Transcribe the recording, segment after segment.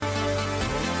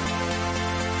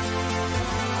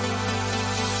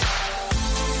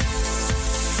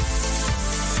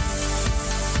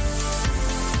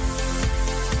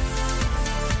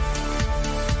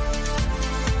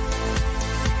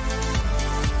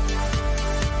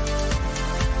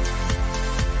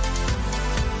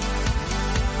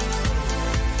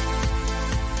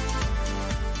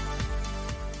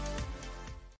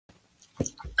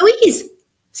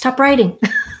Stop writing.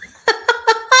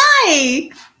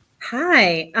 Hi.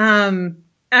 Hi.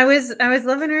 I was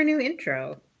loving our new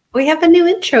intro. We have a new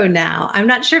intro now. I'm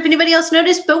not sure if anybody else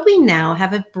noticed, but we now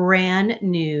have a brand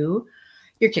new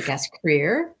Your Kickass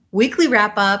Career weekly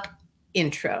wrap up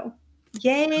intro.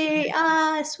 Yay,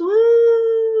 us.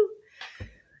 Woo.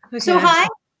 Okay. So hi.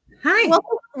 Hi.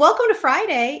 Welcome to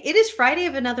Friday. It is Friday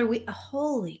of another week.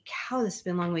 Holy cow, this has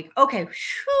been a long week. Okay.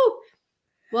 Whew.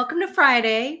 Welcome to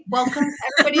Friday. Welcome to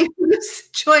everybody who's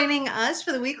joining us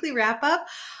for the weekly wrap up.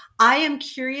 I am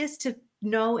curious to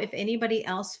know if anybody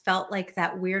else felt like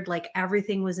that weird, like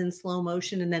everything was in slow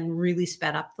motion and then really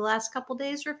sped up the last couple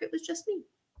days, or if it was just me.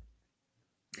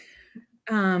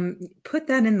 Put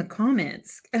that in the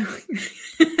comments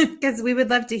because we would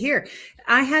love to hear.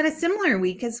 I had a similar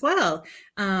week as well.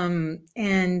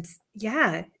 And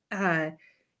yeah,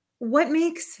 what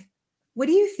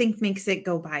do you think makes it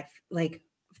go by like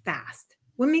fast?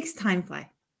 What makes time fly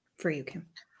for you, Kim?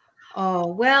 Oh,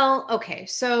 well, okay.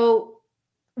 So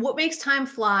what makes time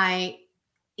fly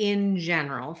in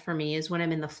general for me is when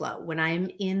I'm in the flow, when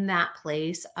I'm in that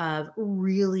place of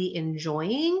really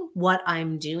enjoying what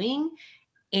I'm doing.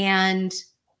 And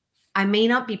I may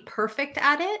not be perfect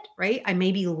at it, right? I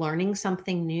may be learning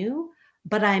something new,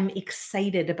 but I'm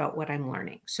excited about what I'm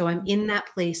learning. So I'm in that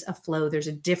place of flow. There's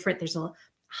a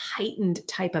heightened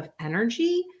type of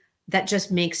energy that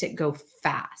just makes it go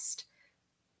fast.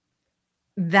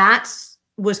 That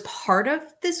was part of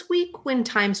this week when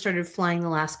time started flying the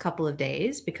last couple of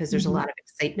days because there's a lot of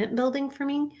excitement building for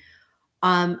me.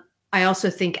 I also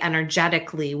think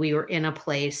energetically, we were in a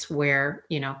place where,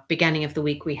 beginning of the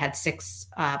week, we had 6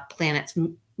 planets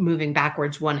moving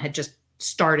backwards. One had just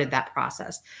started that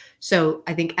process. So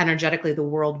I think energetically, the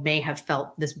world may have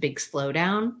felt this big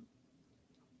slowdown.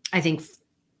 I think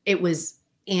it was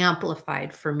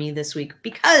amplified for me this week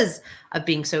because of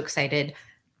being so excited,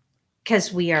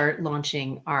 because we are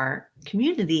launching our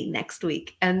community next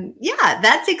week. And yeah,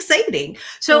 that's exciting.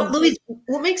 So Louise,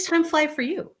 what makes time fly for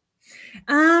you?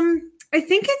 I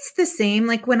think it's the same.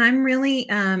 Like when I'm really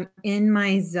in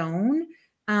my zone,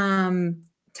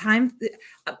 time,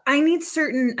 I need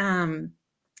certain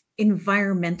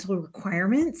environmental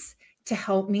requirements to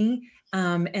help me.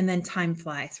 And then time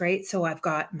flies, right? So I've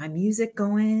got my music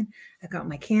going, I've got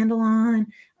my candle on,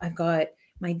 I've got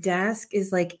my desk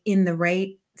is like in the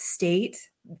right state,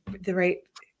 the right,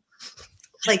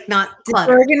 like not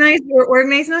cluttered.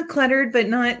 Organized, not cluttered, but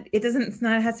it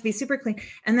has to be super clean.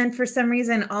 And then for some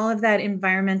reason, all of that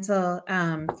environmental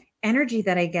energy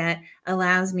that I get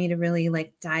allows me to really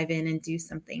like dive in and do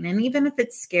something. And even if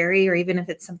it's scary, or even if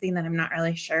it's something that I'm not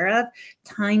really sure of,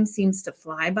 time seems to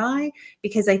fly by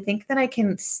because I think that I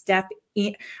can step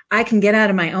in, I can get out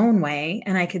of my own way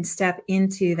and I can step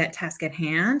into that task at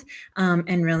hand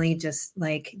and really just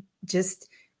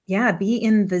be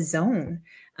in the zone.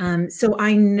 So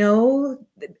I know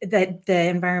that the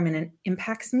environment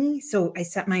impacts me. So I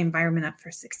set my environment up for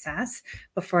success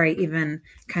before I even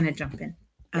kind of jump in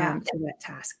to that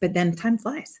task. But then time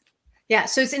flies. Yeah.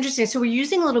 So it's interesting. So we're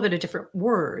using a little bit of different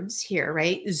words here,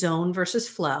 right? Zone versus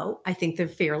flow. I think they're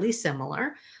fairly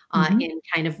similar in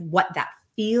kind of what that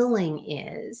feeling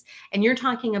is. And you're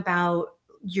talking about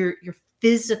your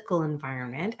physical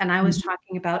environment, and I was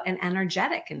talking about an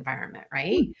energetic environment,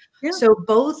 right? Yeah. So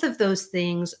both of those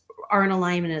things are in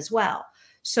alignment as well.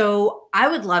 So I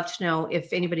would love to know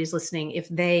if anybody's listening,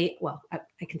 I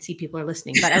can see people are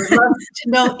listening, but I would love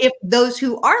to know if those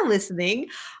who are listening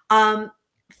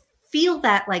feel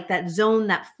that, like that zone,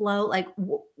 that flow, like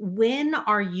when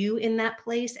are you in that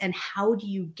place and how do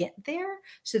you get there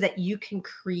so that you can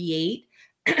create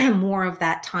more of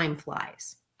that time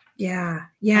flies? Yeah.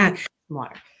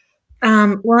 Water.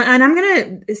 Well, and I'm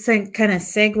going to kind of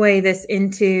segue this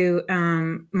into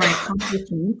my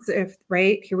accomplishments.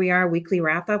 Right here we are, weekly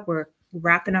wrap up. We're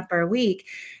wrapping up our week,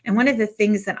 and one of the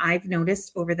things that I've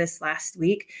noticed over this last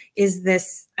week is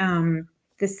this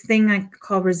thing I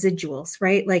call residuals,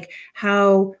 right? Like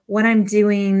how what I'm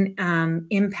doing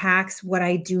impacts what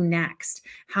I do next,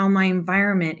 how my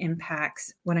environment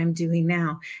impacts what I'm doing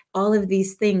now. All of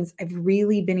these things, I've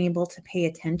really been able to pay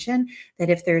attention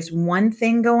that if there's one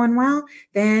thing going well,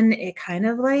 then it kind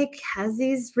of like has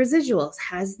these residuals,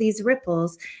 has these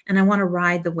ripples, and I want to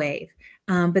ride the wave.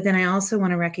 But then I also want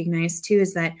to recognize too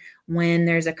is that when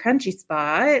there's a crunchy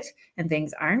spot and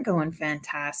things aren't going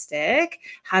fantastic,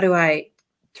 how do I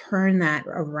turn that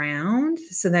around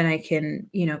so that I can,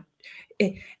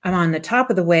 I'm on the top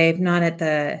of the wave, not at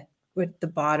the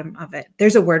bottom of it.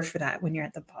 There's a word for that when you're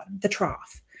at the bottom, the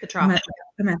trough. The I'm trough. at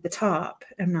I'm at the top.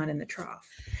 I'm not in the trough.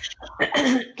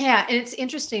 Yeah, and it's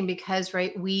interesting because,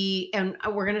 right, we're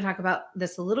going to talk about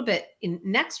this a little bit in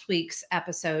next week's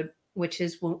episode, which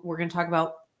is when we're going to talk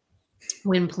about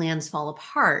when plans fall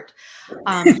apart.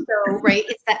 So, right,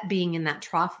 it's that being in that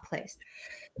trough place.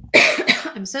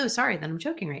 I'm so sorry that I'm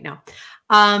choking right now.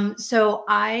 So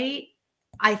I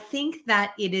think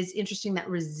that it is interesting that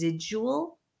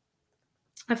residual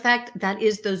effect, that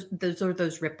is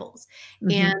those ripples,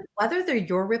 and Mhm. whether they're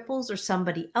your ripples or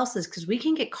somebody else's, because we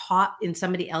can get caught in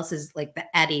somebody else's, like the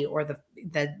eddy or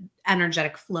the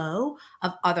energetic flow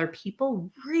of other people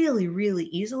really really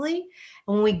easily.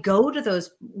 And when we go to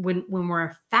those, when we're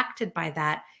affected by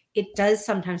that, it does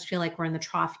sometimes feel like we're in the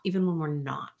trough even when we're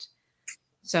not.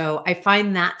 So I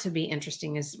find that to be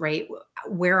interesting, is right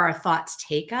where our thoughts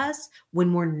take us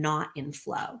when we're not in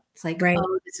flow. It's like, Right,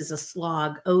 oh, this is a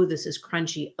slog. Oh, this is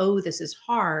crunchy. Oh, this is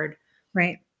hard,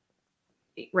 right,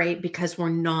 right? Because we're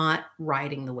not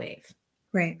riding the wave.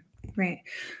 right, right.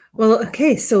 Well,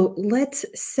 okay, so let's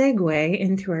segue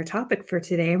into our topic for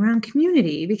today around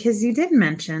community, because you did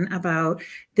mention about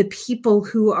the people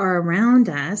who are around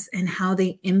us and how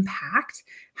they impact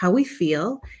how we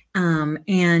feel.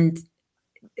 And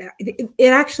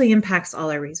it actually impacts all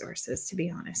our resources, to be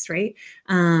honest, right?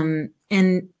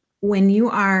 And when you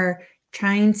are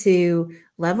trying to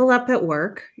level up at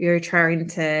work, you're trying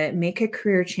to make a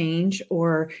career change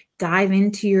or dive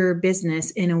into your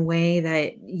business in a way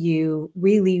that you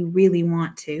really really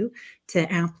want to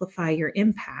amplify your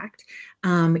impact.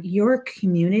 Your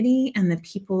community and the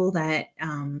people that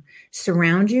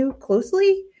surround you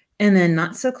closely and then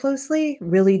not so closely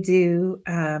really do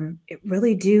it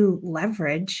really do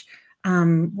leverage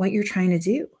what you're trying to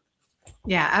do.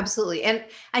 Yeah, absolutely. And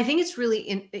I think it's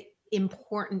really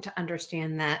important to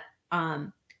understand that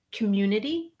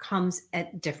community comes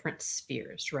at different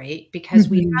spheres, right? Because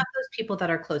we Mhm. have those people that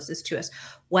are closest to us,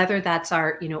 whether that's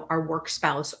our, our work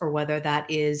spouse, or whether that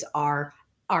is our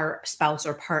spouse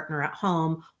or partner at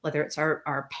home, whether it's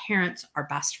our parents, our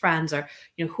best friends, or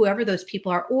whoever those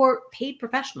people are, or paid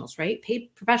professionals, right?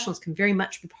 Paid professionals can very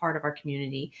much be part of our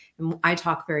community. And I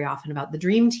talk very often about the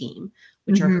dream team,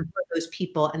 which are Mhm. those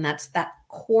people, and that's that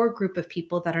core group of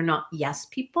people that are not yes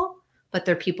people, but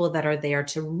they're people that are there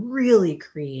to really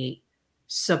create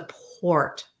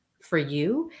support for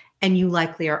you, and you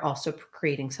likely are also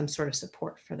creating some sort of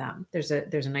support for them. There's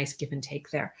a nice give and take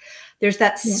there. There's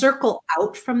that Yeah. circle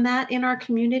out from that in our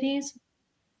communities,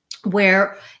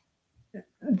 where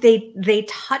they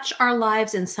touch our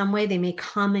lives in some way. They may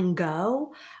come and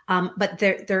go, but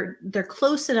they're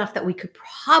close enough that we could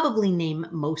probably name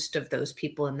most of those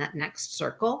people in that next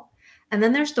circle. And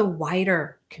then there's the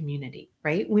wider community,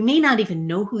 right? We may not even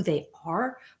know who they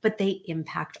are, but they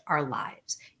impact our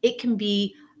lives. It can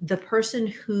be the person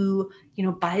who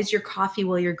buys your coffee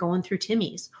while you're going through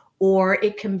Timmy's, or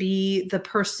it can be the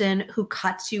person who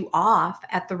cuts you off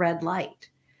at the red light.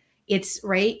 It's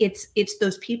right. It's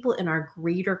those people in our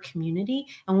greater community.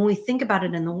 And when we think about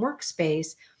it in the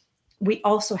workspace, we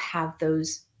also have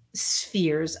those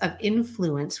spheres of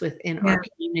influence within Yeah. our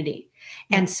community.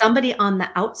 Yeah. And somebody on the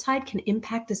outside can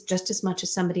impact us just as much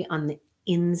as somebody on the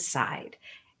inside.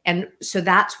 And so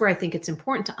that's where I think it's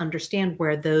important to understand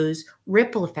where those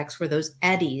ripple effects, where those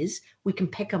eddies, we can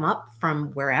pick them up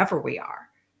from wherever we are.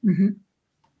 Mhm.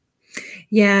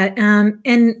 Yeah,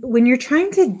 and when you're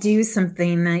trying to do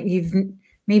something that you've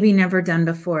maybe never done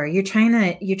before, you're trying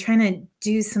to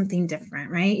do something different,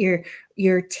 right?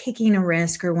 You're taking a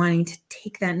risk or wanting to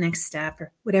take that next step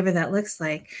or whatever that looks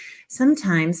like.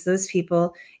 Sometimes those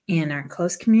people in our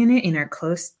close community, in our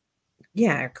close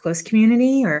yeah, our close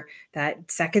community or that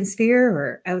second sphere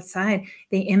or outside,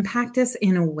 they impact us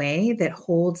in a way that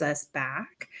holds us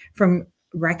back from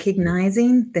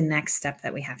recognizing the next step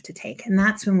that we have to take. And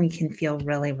that's when we can feel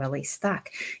really, really stuck.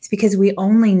 It's because we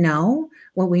only know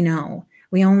what we know.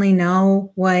 We only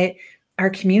know what our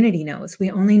community knows.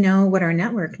 We only know what our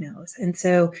network knows. And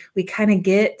so we kind of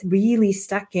get really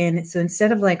stuck in. So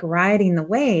instead of like riding the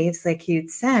waves, like you'd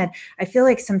said, I feel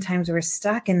like sometimes we're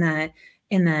stuck in that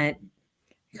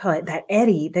call it that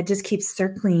eddy that just keeps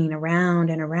circling around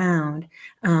and around.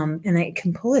 And it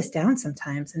can pull us down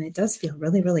sometimes. And it does feel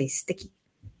really, really sticky.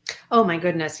 Oh my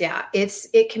goodness, yeah.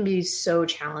 It can be so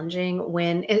challenging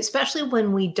when, especially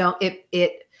when we don't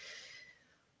it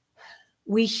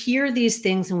we hear these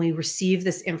things and we receive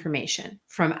this information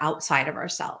from outside of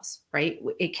ourselves, right?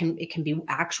 It can be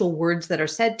actual words that are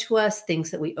said to us, things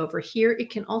that we overhear. It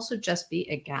can also just be,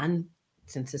 again,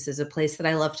 since this is a place that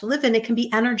I love to live in, it can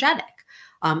be energetic.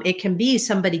 It can be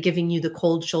somebody giving you the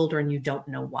cold shoulder and you don't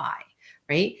know why,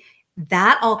 right?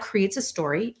 that all creates a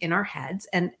story in our heads,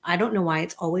 and I don't know why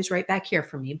it's always right back here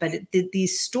for me, but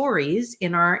these stories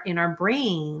in our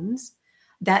brains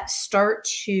that start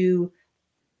to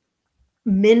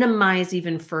minimize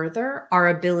even further our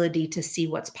ability to see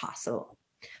what's possible.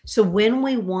 So when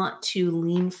we want to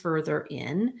lean further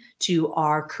in to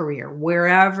our career,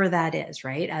 wherever that is,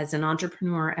 right? As an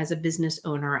entrepreneur, as a business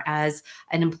owner, as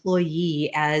an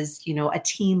employee, as, a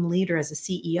team leader, as a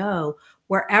CEO,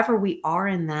 wherever we are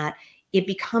in that, it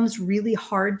becomes really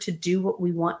hard to do what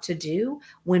we want to do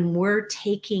when we're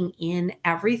taking in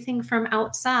everything from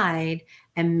outside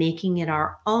and making it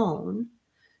our own.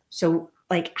 So,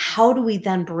 like, how do we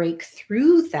then break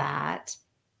through that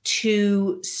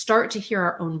to start to hear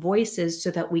our own voices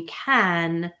so that we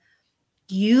can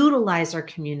utilize our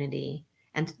community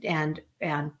and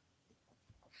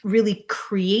really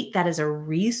create that as a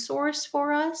resource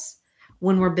for us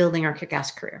when we're building our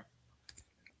kick-ass career?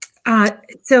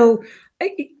 So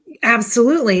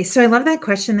absolutely. So I love that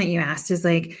question that you asked, is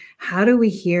like, how do we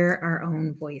hear our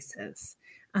own voices?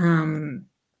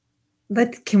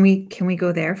 But can we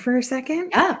go there for a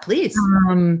second? Yeah, please.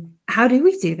 How do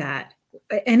we do that?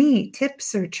 Any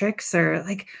tips or tricks, or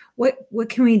like what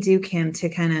can we do, Kim, to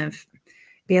kind of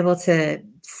be able to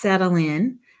settle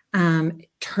in,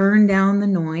 turn down the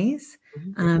noise,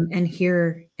 and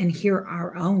hear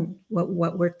our own, what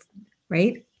we're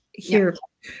right Yeah. here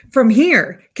from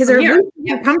here, because From our here. voices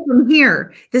Yeah. come from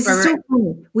here. This Right, is right. so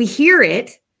cool. We hear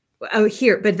it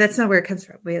here, but that's not where it comes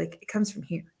from. It comes from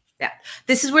here. Yeah.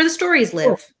 This is where the stories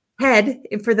Cool. live. Head,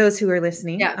 for those who are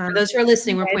listening. Yeah, for those who are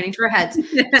listening, we're pointing to our heads.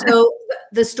 So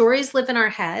the stories live in our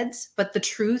heads, but the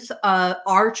truth, our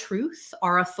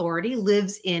authority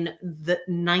lives in the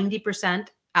 90%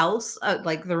 else,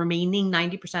 like the remaining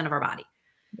 90% of our body.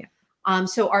 Yeah.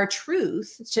 So our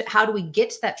truth, how do we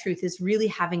get to that truth, is really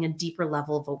having a deeper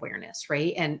level of awareness,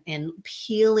 right? And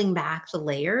peeling back the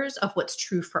layers of what's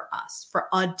true for us, for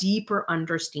a deeper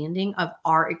understanding of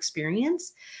our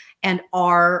experience and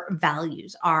our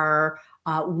values, our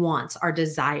wants, our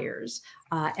desires,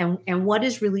 and what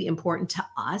is really important to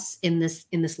us in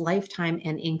this lifetime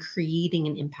and in creating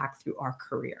an impact through our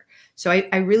career. So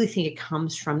I really think it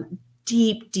comes from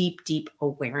deep, deep, deep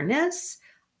awareness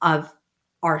of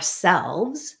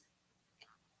ourselves,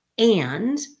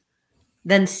 and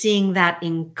then seeing that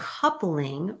in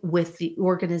coupling with the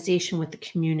organization, with the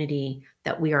community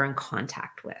that we are in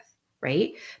contact with,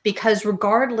 right? Because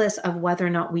regardless of whether or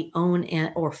not we own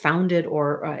or founded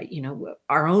or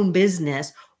our own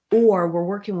business, or we're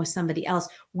working with somebody else,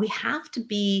 we have to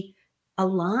be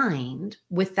aligned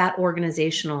with that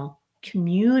organizational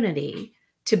community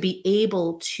to be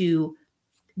able to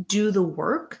do the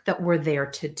work that we're there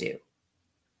to do.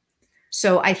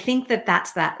 So I think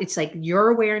that's that. It's like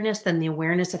your awareness, then the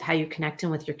awareness of how you connect in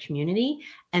with your community,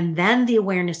 and then the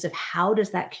awareness of how does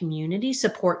that community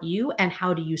support you and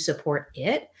how do you support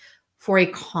it for a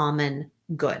common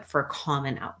good, for a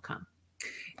common outcome.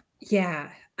 Yeah.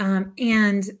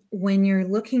 And when you're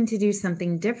looking to do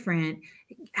something different,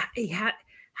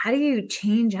 how do you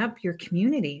change up your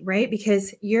community, right?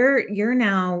 Because you're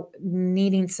now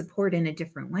needing support in a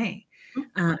different way,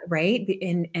 right?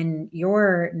 And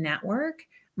your network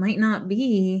might not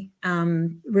be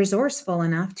resourceful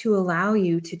enough to allow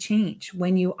you to change.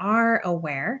 When you are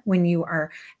aware, when you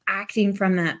are acting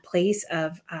from that place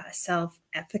of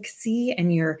self-efficacy,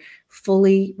 and you're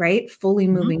fully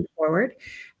moving forward,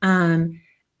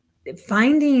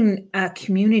 finding a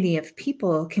community of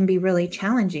people can be really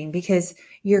challenging, because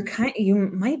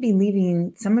you might be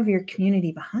leaving some of your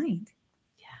community behind.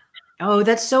 Yeah. Oh,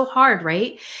 that's so hard,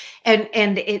 right? And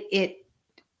it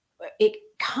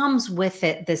comes with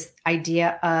it this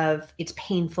idea of it's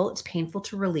painful. It's painful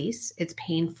to release. It's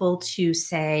painful to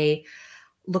say,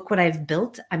 look what I've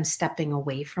built. I'm stepping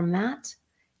away from that.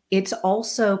 It's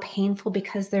also painful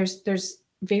because there's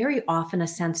very often a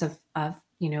sense of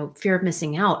fear of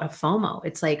missing out, of FOMO.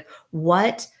 It's like,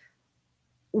 what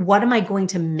am I going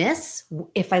to miss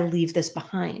if I leave this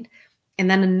behind? And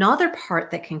then another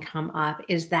part that can come up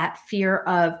is that fear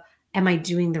of, am I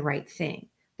doing the right thing?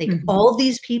 Like, all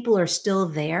these people are still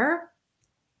there.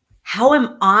 How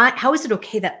is it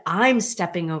okay that I'm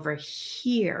stepping over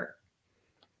here?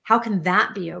 How can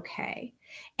that be okay?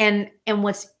 And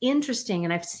what's interesting,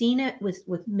 and I've seen it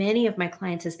with many of my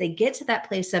clients, is they get to that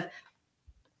place of,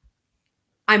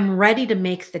 I'm ready to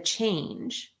make the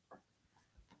change.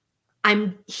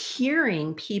 I'm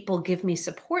hearing people give me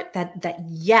support that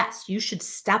yes, you should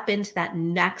step into that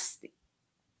next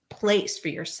place for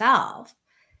yourself.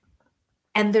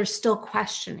 And they're still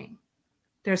questioning.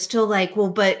 They're still like,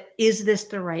 well, but is this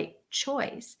the right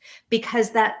choice? Because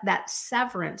that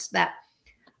severance, that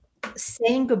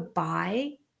saying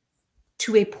goodbye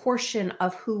to a portion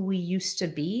of who we used to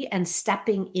be and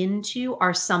stepping into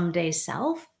our someday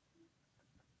self,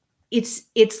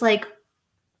 it's like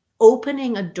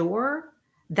opening a door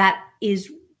that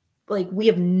is like we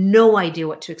have no idea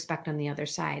what to expect on the other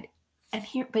side. And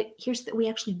here's that we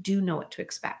actually do know what to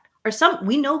expect. Or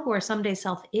we know who our someday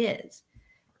self is.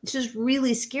 It's just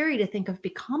really scary to think of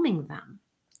becoming them.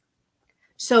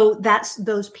 So that's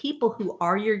those people who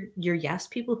are your yes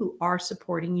people who are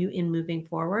supporting you in moving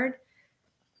forward.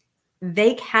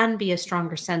 They can be a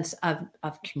stronger sense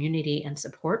of community and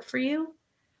support for you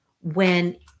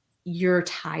when you're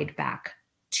tied back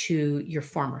to your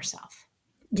former self.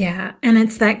 Yeah, and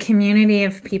it's that community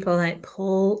of people that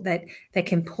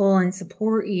can pull and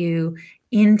support you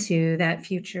into that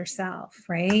future self,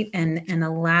 right? And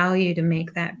allow you to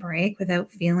make that break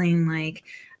without feeling like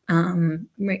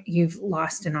you've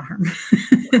lost an arm.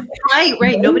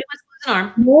 Right. Nobody wants to lose an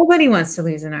arm. Nobody wants to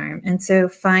lose an arm, and so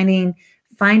finding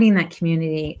that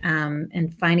community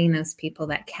and finding those people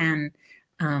that can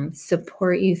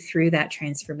support you through that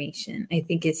transformation, I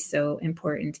think is so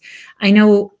important. I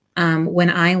know when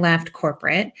I left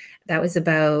corporate, that was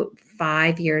about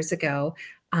 5 years ago.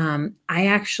 I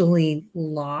actually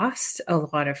lost a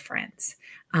lot of friends.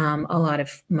 A lot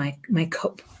of my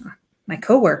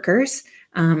coworkers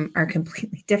are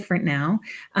completely different now.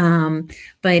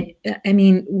 But I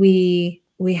mean, we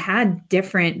had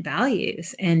different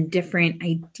values and different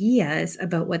ideas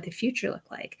about what the future looked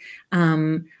like.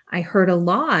 I heard a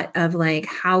lot of like,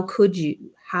 how could you?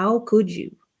 How could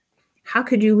you? How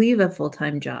could you leave a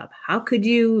full-time job? How could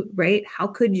you, right? How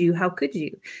could you? How could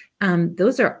you?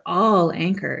 Those are all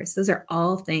anchors. Those are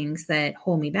all things that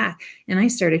hold me back. And I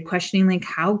started questioning, like,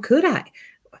 how could I?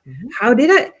 Mm-hmm. How did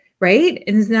I? Right?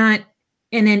 And it's not,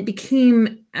 and it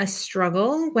became a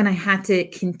struggle when I had to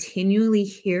continually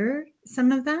hear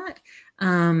some of that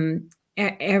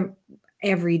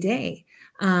every day.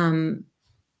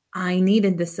 I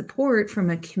needed the support from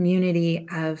a community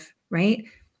of, right,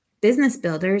 business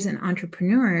builders and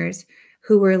entrepreneurs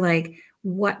who were like,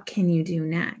 what can you do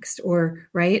next? Or,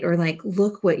 right, or like,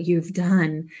 look what you've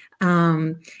done.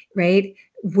 Right,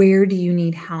 where do you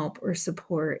need help or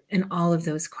support, and all of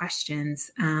those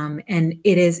questions. And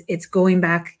it's going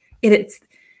back, it's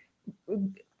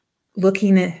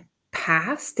looking at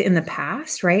in the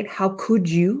past, right? How could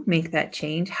you make that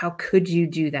change? How could you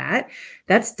do that?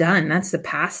 That's done. That's the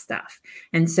past stuff.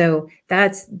 And so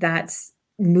that's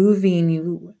moving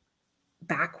you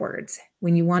backwards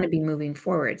when you want to be moving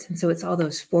forwards. And so it's all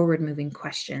those forward moving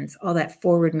questions, all that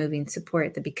forward moving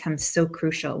support that becomes so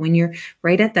crucial when you're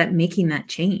right at that, making that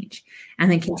change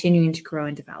and then continuing to grow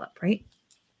and develop, right?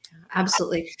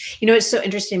 Absolutely. It's so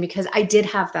interesting because I did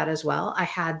have that as well. I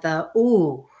had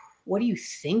ooh, what are you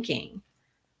thinking?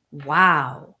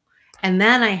 Wow. And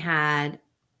then I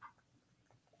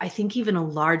think even a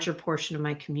larger portion of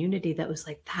my community that was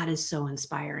like, that is so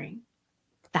inspiring.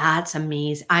 That's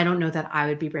amazing. I don't know that I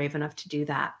would be brave enough to do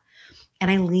that. And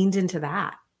I leaned into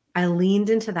that.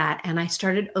 And I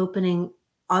started opening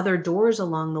other doors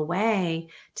along the way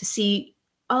to see,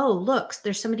 oh, look,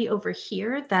 there's somebody over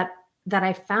here that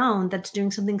I found that's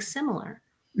doing something similar.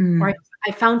 Or Mm.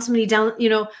 I found somebody down,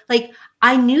 like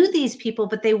I knew these people,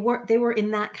 but they were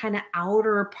in that kind of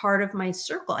outer part of my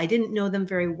circle. I didn't know them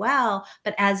very well,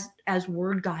 but as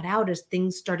word got out, as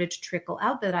things started to trickle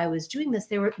out that I was doing this,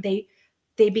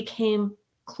 they became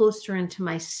closer into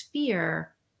my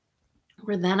sphere,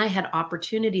 where then I had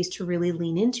opportunities to really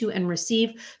lean into and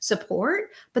receive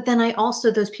support. But then I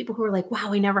also, those people who were like,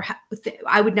 wow,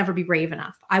 I would never be brave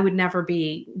enough. I would never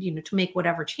be, to make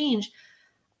whatever change.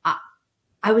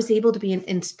 I was able to be an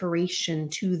inspiration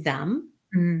to them.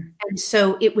 Mm. And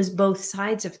so it was both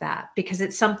sides of that, because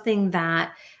it's something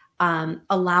that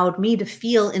allowed me to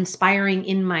feel inspiring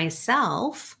in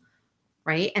myself,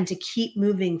 right? And to keep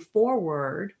moving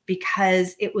forward,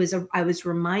 because I was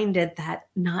reminded that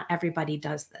not everybody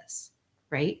does this,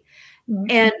 right?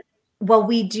 Mm. And while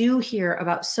we do hear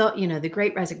about, the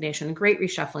great resignation, the great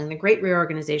reshuffling, the great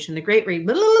reorganization, the great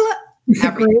blah, blah, blah,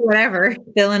 everything, Great, whatever,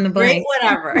 fill in the great blank.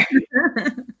 whatever,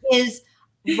 is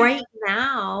right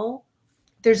now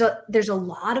there's a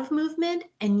lot of movement,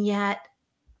 and yet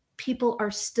people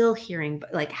are still hearing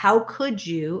like, how could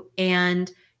you?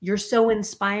 And you're so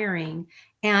inspiring.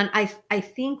 And I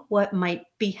think what might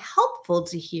be helpful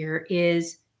to hear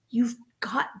is, you've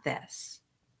got this,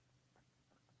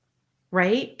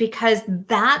 right? Because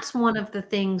that's one of the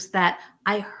things that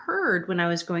I heard when I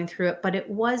was going through it, but it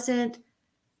wasn't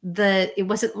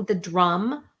the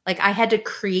drum. Like, I had to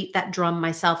create that drum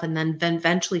myself, and then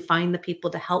eventually find the people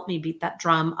to help me beat that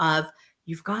drum of,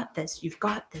 you've got this, you've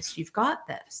got this, you've got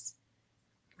this.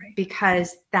 Right.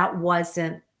 Because that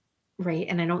wasn't right.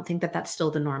 And I don't think that that's still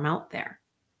the norm out there.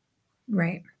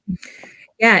 Right.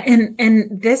 Yeah, and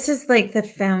this is like the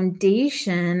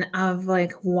foundation of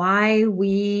like why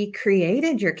we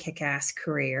created your kick-ass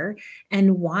career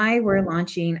and why we're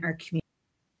launching our community.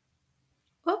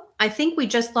 Well, I think we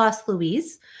just lost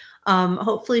Louise.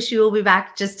 Hopefully she will be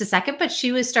back just a second, but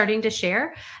she was starting to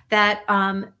share that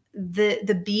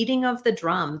the beating of the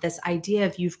drum, this idea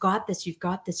of you've got this, you've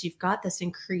got this, you've got this,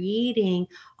 and creating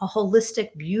a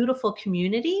holistic, beautiful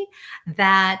community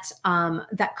that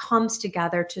that comes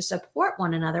together to support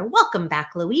one another. Welcome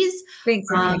back, Louise. Thanks,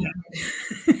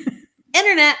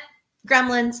 Internet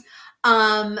gremlins.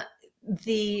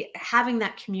 The having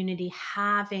that community,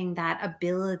 having that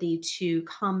ability to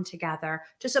come together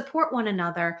to support one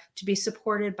another, to be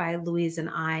supported by Louise and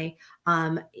I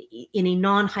in a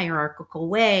non-hierarchical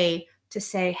way, to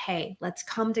say, hey, let's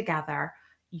come together.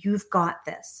 You've got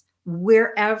this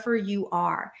wherever you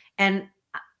are. And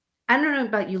I don't know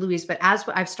about you, Louise, but as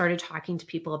I've started talking to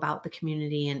people about the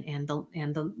community and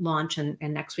the launch and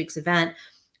next week's event,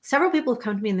 several people have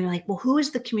come to me and they're like, well, who is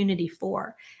the community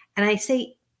for? And I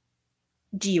say,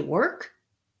 do you work?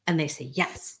 And they say,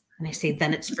 yes. And I say,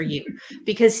 then it's for you.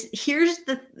 Because here's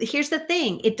the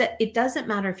thing. It doesn't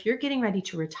matter if you're getting ready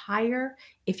to retire,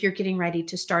 if you're getting ready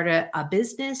to start a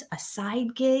business, a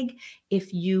side gig,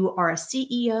 if you are a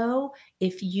CEO,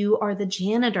 if you are the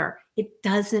janitor, it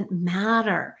doesn't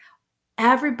matter.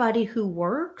 Everybody who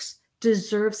works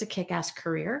deserves a kick-ass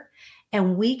career.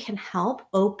 And we can help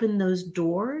open those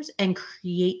doors and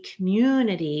create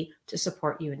community to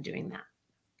support you in doing that.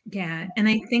 Yeah, and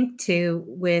I think too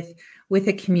with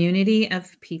a community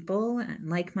of people and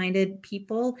like-minded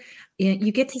people,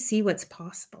 you get to see what's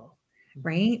possible,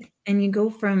 right? And you go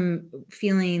from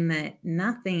feeling that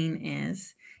nothing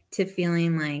is to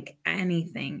feeling like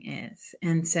anything is.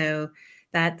 And so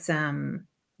that's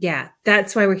yeah,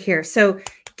 that's why we're here. So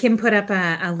Kim put up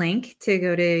a link to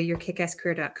go to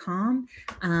yourkickasscareer.com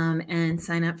and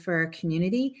sign up for our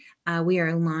community. We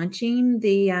are launching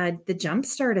the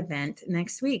Jumpstart event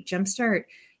next week. Jumpstart,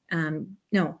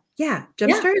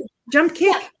 Jumpstart, Jump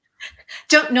Kick.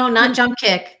 Yeah. Not Jump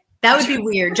Kick. That would be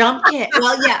weird. Jump Kick.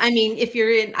 Well, yeah, I mean, if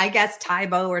you're in, I guess,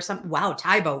 Taibo or something. Wow,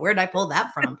 Taibo. Where did I pull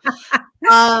that from? Yeah,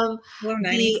 I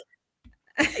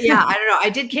don't know. I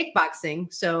did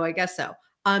kickboxing, so I guess so.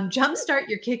 Jumpstart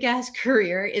Your Kick-Ass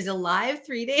Career is a live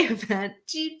 3-day event.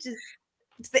 It's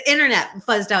the internet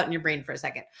fuzzed out in your brain for a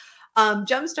second.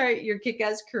 Jumpstart Your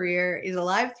Kick-Ass Career is a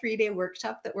live 3-day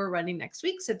workshop that we're running next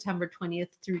week, September 20th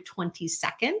through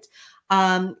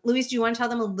 22nd. Louise, do you want to tell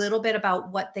them a little bit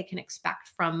about what they can expect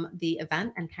from the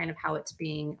event and kind of how it's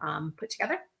being put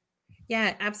together?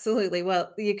 Yeah, absolutely.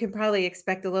 Well, you can probably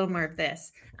expect a little more of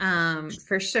this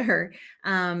for sure.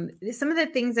 Some of the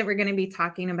things that we're going to be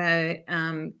talking about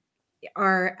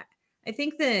are, I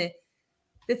think, the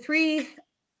three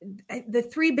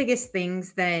biggest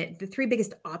things the three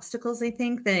biggest obstacles I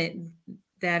think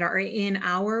that are in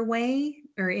our way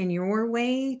or in your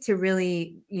way to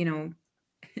really,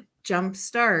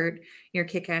 jumpstart your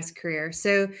kick-ass career.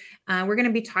 So we're going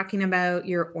to be talking about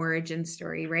your origin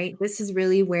story, right? This is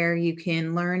really where you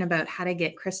can learn about how to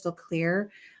get crystal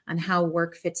clear on how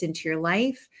work fits into your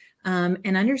life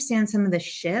and understand some of the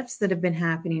shifts that have been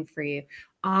happening for you.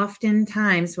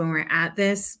 Oftentimes when we're at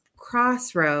this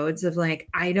crossroads of like,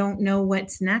 I don't know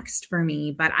what's next for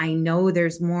me, but I know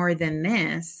there's more than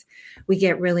this, we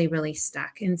get really, really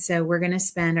stuck. And so we're going to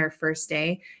spend our first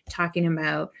day talking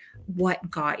about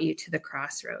what got you to the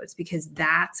crossroads, because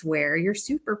that's where your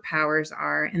superpowers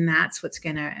are. And that's what's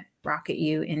going to rocket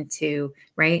you into,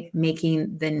 right,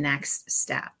 making the next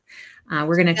step.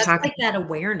 We're going to talk like that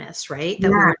awareness, right?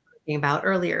 That we were talking about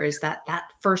earlier, is that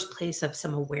first place of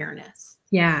some awareness.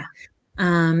 Yeah.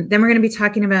 Then we're going to be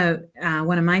talking about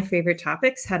one of my favorite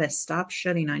topics, how to stop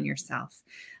shitting on yourself.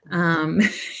 And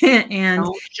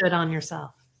don't shit on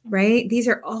yourself. Right? These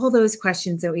are all those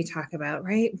questions that we talk about,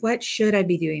 right? What should I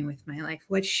be doing with my life?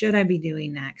 What should I be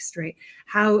doing next? Right?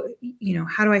 How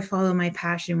do I follow my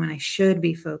passion when I should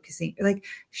be focusing? Like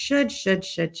should.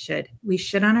 We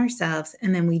should on ourselves,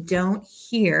 and then we don't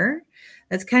hear.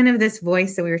 That's kind of this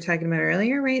voice that we were talking about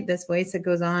earlier, right? This voice that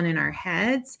goes on in our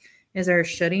heads is our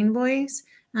shoulding voice.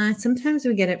 Sometimes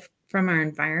we get it from our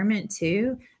environment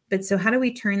too. But so how do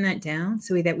we turn that down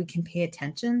so that we can pay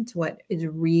attention to what is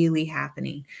really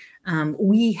happening?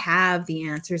 We have the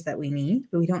answers that we need,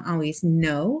 but we don't always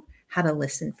know how to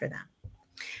listen for them.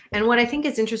 And what I think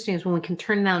is interesting is when we can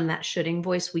turn down that shoulding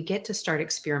voice, we get to start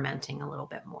experimenting a little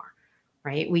bit more,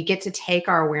 right? We get to take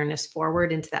our awareness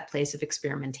forward into that place of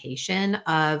experimentation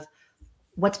of,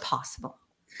 what's possible.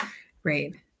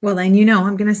 Right. Well, then,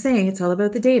 I'm going to say it's all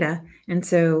about the data. And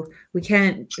so we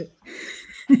can't.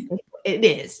 It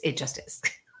is. It just is.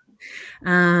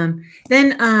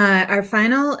 Then our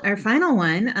final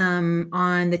one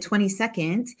on the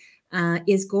 22nd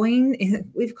is going.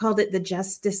 We've called it the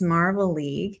Justice Marvel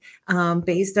League,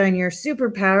 based on your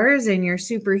superpowers and your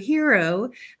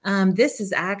superhero. This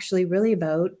is actually really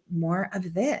about more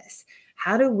of this.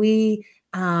 How do we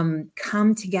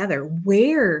come together?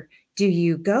 Where do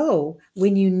you go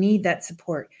when you need that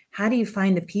support? How do you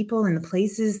find the people and the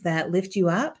places that lift you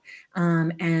up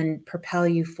and propel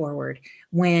you forward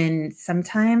when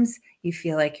sometimes you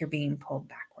feel like you're being pulled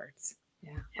backwards?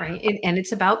 Yeah, right. And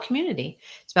it's about community.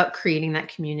 It's about creating that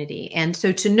community. And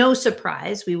so, to no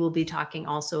surprise, we will be talking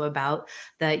also about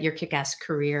your Kickass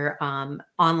Career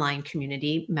online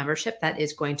community membership that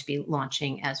is going to be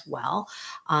launching as well.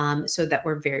 So that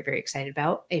we're very, very excited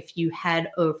about. If you head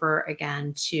over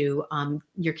again to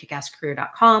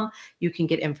yourkickasscareer.com, you can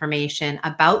get information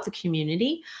about the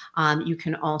community. You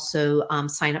can also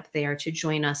sign up there to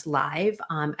join us live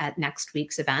at next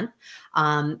week's event.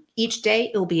 Each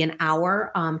day it will be an hour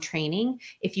training.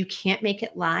 If you can't make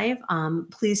it live,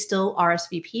 please still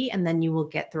RSVP, and then you will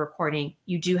get the recording.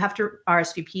 You do have to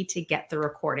RSVP to get the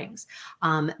recordings.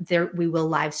 There we will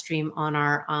live stream on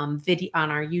our video on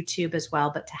our YouTube as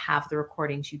well, but to have the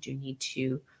recordings, you do need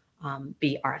to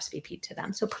be RSVP to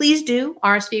them. So please do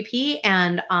RSVP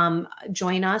and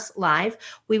join us live.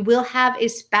 We will have a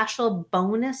special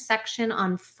bonus session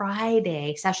on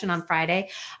Friday,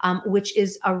 which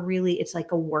is it's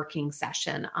like a working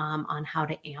session on how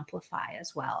to amplify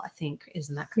as well. I think,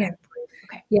 isn't that correct? Yeah.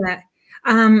 Okay. Yeah.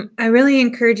 I really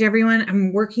encourage everyone.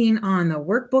 I'm working on the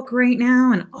workbook right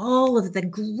now and all of the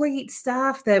great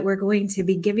stuff that we're going to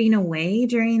be giving away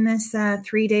during this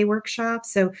 3-day workshop.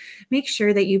 So make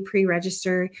sure that you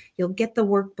pre-register. You'll get the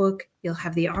workbook. You'll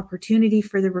have the opportunity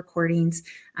for the recordings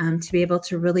to be able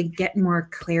to really get more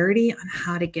clarity on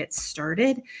how to get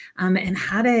started and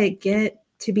how to get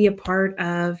to be a part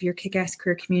of your Kickass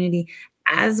Career community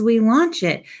as we launch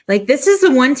it. Like, this is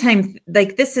a one-time,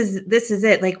 like this is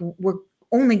it. Like, we're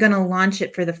only going to launch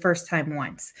it for the first time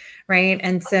once, right?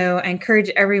 And so I encourage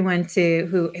everyone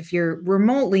who, if you're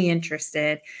remotely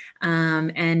interested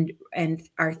and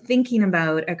are thinking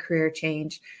about a career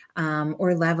change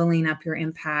or leveling up your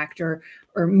impact or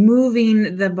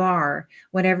moving the bar,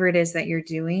 whatever it is that you're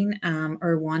doing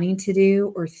or wanting to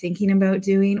do or thinking about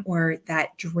doing, or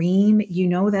that dream,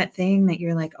 that thing that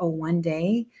you're like, oh, one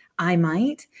day I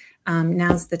might,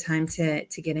 now's the time to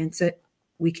get into it.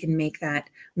 We can make that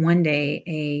one day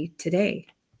a today.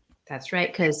 That's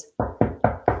right, because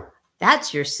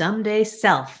that's your someday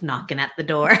self knocking at the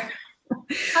door.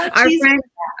 Our friend,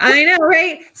 I know,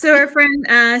 right? So our friend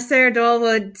Sarah Dole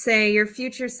would say, your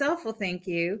future self will thank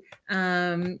you,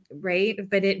 right?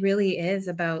 But it really is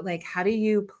about, like, how do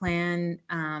you plan?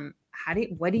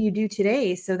 What do you do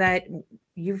today so that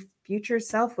your future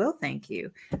self will thank you?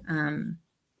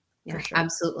 Yeah, sure.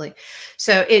 Absolutely.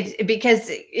 So because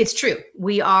it's true.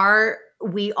 We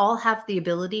all have the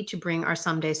ability to bring our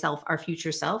someday self, our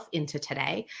future self, into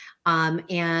today.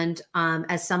 And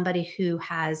as somebody who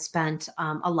has spent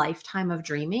a lifetime of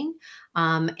dreaming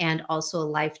and also a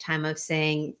lifetime of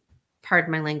saying,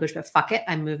 pardon my language, but fuck it,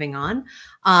 I'm moving on.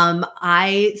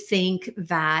 I think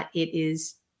that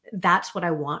that's what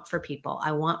I want for people.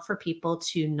 I want for people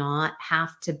to not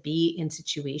have to be in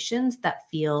situations that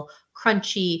feel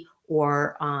crunchy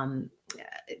or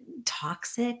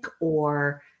toxic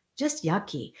or just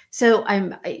yucky. So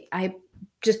I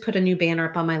just put a new banner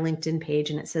up on my LinkedIn page,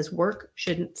 and it says, work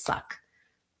shouldn't suck.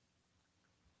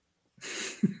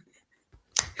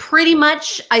 Pretty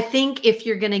much, I think if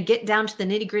you're going to get down to the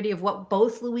nitty gritty of what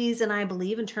both Louise and I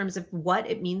believe in terms of what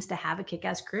it means to have a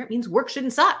kick-ass career, it means work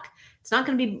shouldn't suck. It's not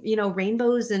going to be,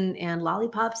 rainbows and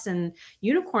lollipops and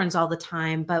unicorns all the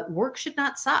time, but work should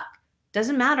not suck.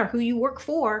 Doesn't matter who you work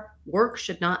for, work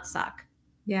should not suck.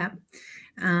 Yeah.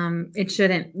 It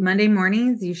shouldn't. Monday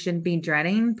mornings, you should be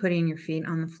dreading putting your feet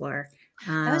on the floor.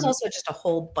 That was also just a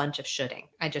whole bunch of shoulding.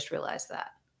 I just realized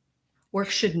that. Work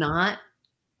should not.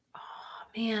 Oh,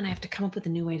 man, I have to come up with a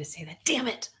new way to say that. Damn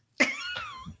it.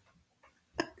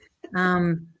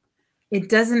 It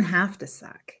doesn't have to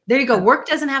suck. There you go. Work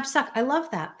doesn't have to suck. I love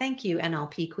that. Thank you,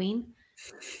 NLP queen.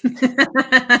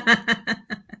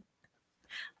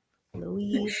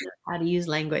 Louise, how to use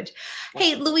language.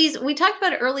 Hey, Louise, we talked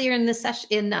about it earlier in this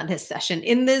episode.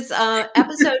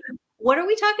 What are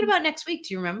we talking about next week?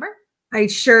 Do you remember? I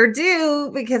sure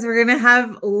do, because we're going to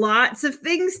have lots of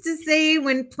things to say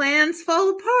when plans fall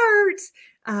apart,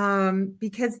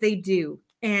 because they do.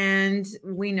 And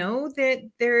we know that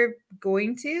they're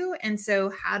going to. And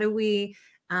so, how do we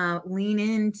lean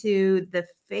into the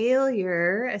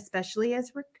failure, especially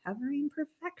as recovering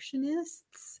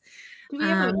perfectionists? Do we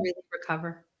ever Um, really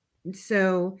recover?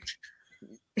 so,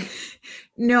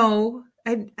 no,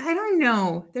 I don't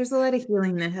know. There's a lot of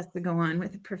healing that has to go on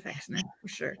with a perfectionist for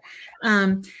sure.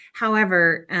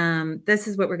 However, this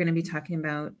is what we're going to be talking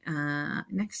about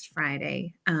next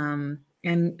Friday, and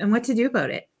what to do about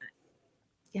it.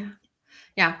 Yeah.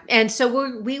 Yeah. And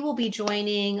so we will be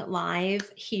joining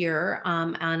live here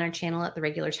on our channel at the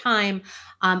regular time,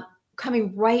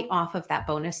 coming right off of that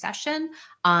bonus session.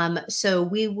 So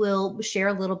we will share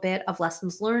a little bit of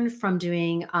lessons learned from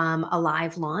doing a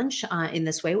live launch in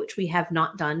this way, which we have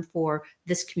not done for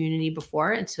this community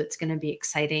before. And so it's going to be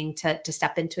exciting to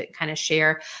step into it and kind of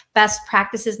share best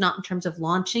practices, not in terms of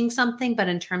launching something, but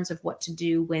in terms of what to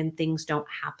do when things don't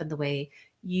happen the way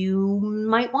you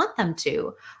might want them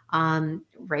to.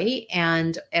 Right.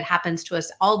 And it happens to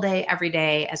us all day, every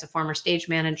day as a former stage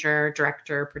manager,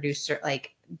 director, producer,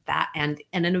 like that. And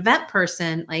an event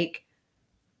person, like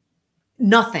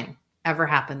nothing ever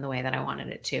happened the way that I wanted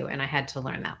it to. And I had to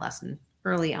learn that lesson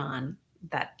early on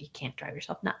that you can't drive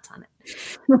yourself nuts on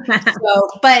it. So,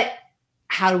 but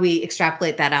how do we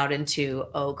extrapolate that out into,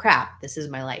 oh crap, this is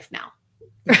my life now?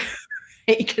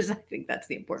 Because I think that's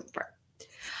the important part.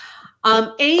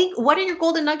 What are your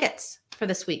golden nuggets for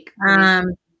this week?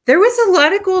 There was a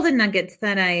lot of golden nuggets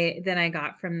that I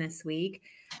got from this week.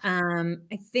 I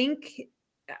think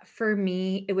for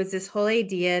me, it was this whole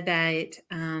idea that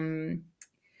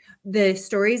the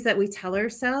stories that we tell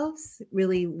ourselves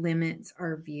really limits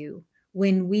our view.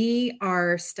 When we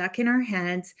are stuck in our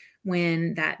heads,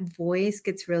 when that voice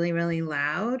gets really, really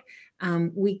loud,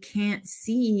 we can't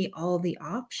see all the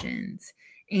options.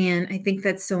 And I think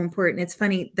that's so important. It's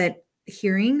funny that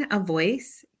hearing a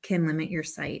voice can limit your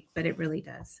sight, but it really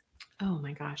does. Oh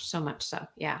my gosh, so much so.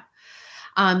 Yeah.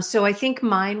 So I think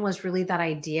mine was really that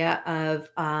idea of,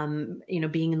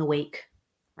 being in the wake,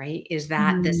 right? Is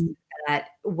that this, Mm, that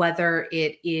whether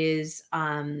it is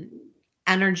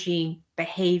energy,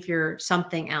 behavior,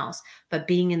 something else, but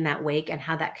being in that wake and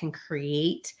how that can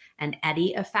create an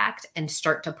eddy effect and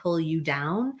start to pull you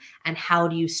down. And how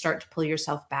do you start to pull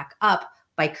yourself back up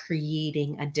by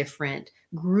creating a different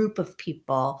group of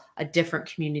people, a different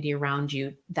community around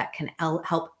you that can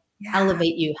help yeah,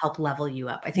 elevate you, help level you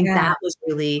up. I think yeah, that was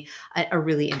really a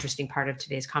really interesting part of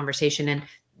today's conversation, and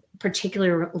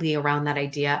particularly around that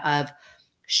idea of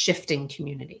shifting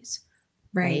communities,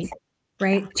 right,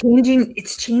 right? right.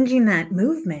 It's changing that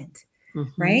movement. Mhm.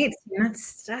 Right? So you're not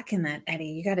stuck in that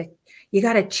eddy. You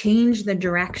gotta change the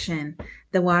direction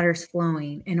the water's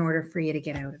flowing in order for you to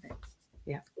get out of it.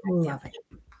 Yeah. I Yeah. love it.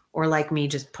 Or like me,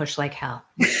 just push like hell.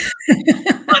 Like,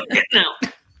 I'm getting out.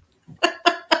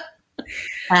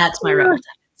 That's my rebel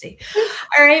tendency.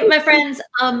 All right, my friends.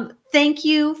 Thank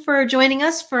you for joining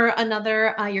us for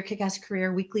another Your Kick-Ass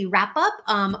Career Weekly wrap up.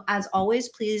 As always,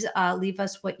 please leave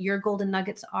us what your golden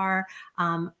nuggets are,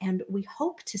 and we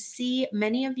hope to see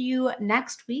many of you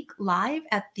next week live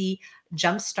at the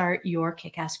Jumpstart Your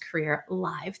Kick-Ass Career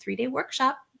live 3-day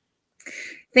workshop.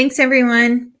 Thanks,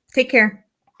 everyone. Take care.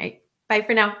 All right, bye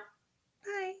for now.